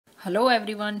Hello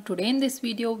everyone, today in this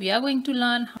video we are going to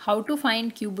learn how to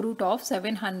find cube root of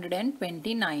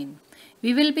 729.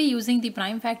 We will be using the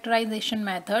prime factorization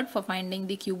method for finding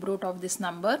the cube root of this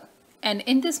number, and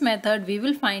in this method we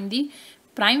will find the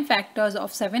prime factors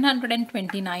of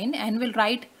 729 and will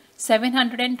write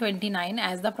 729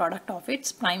 as the product of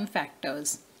its prime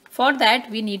factors. For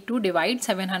that we need to divide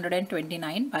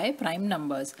 729 by prime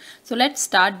numbers. So let's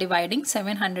start dividing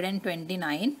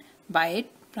 729 by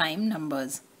prime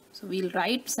numbers. So we'll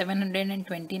write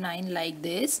 729 like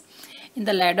this. In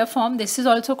the ladder form, this is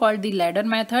also called the ladder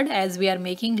method as we are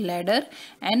making ladder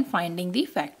and finding the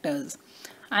factors.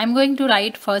 I'm going to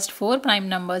write first 4 prime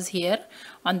numbers here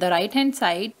on the right hand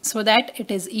side so that it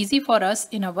is easy for us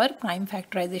in our prime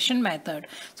factorization method.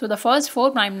 So the first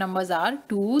 4 prime numbers are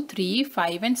 2, 3,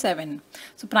 5 and 7.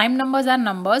 So prime numbers are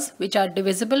numbers which are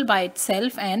divisible by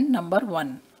itself and number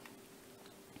 1.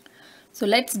 So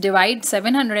let's divide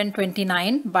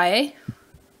 729 by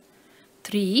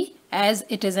 3. As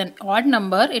it is an odd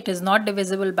number, it is not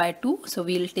divisible by 2. So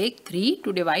we'll take 3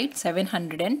 to divide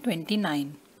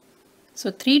 729. So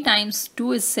 3 times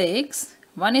 2 is 6.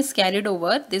 1 is carried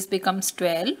over. This becomes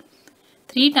 12.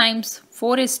 3 times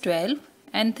 4 is 12.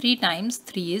 And 3 times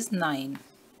 3 is 9.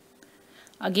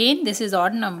 Again, this is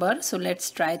odd number. So let's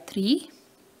try 3.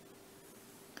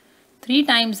 3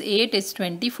 times 8 is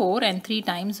 24 and 3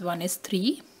 times 1 is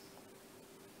 3.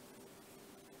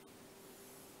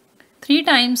 3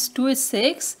 times 2 is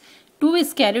 6. 2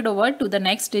 is carried over to the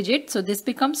next digit. So this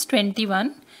becomes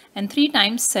 21 and 3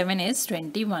 times 7 is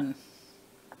 21.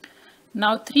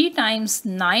 Now 3 times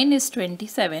 9 is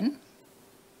 27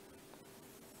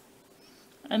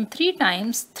 and 3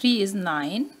 times 3 is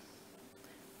 9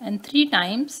 and 3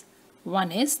 times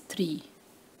 1 is 3.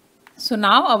 So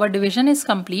now our division is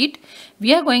complete.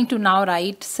 We are going to now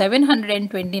write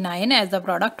 729 as the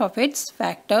product of its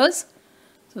factors.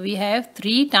 So we have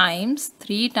 3 times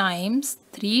 3 times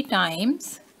 3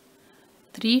 times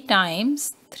 3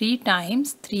 times 3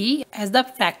 times 3 as the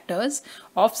factors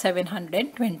of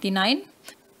 729.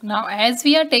 Now as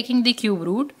we are taking the cube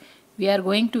root, we are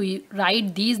going to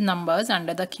write these numbers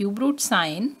under the cube root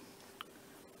sign.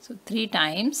 So 3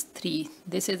 times 3.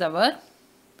 This is our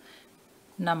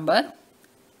number.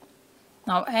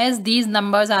 Now as these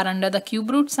numbers are under the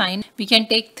cube root sign, we can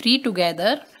take 3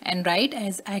 together and write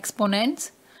as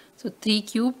exponents. So 3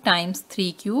 cube times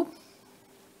 3 cube.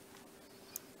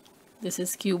 This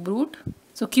is cube root.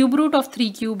 So cube root of 3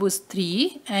 cube is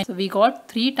 3, and so we got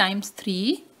 3 times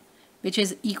 3 which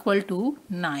is equal to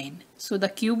 9. So the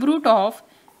cube root of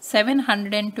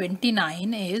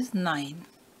 729 is 9.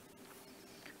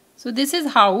 So this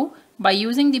is how, by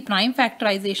using the prime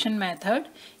factorization method,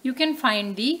 you can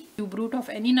find the cube root of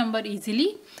any number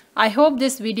easily. I hope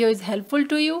this video is helpful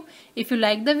to you. If you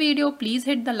like the video, please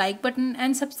hit the like button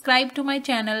and subscribe to my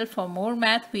channel for more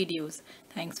math videos.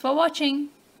 Thanks for watching.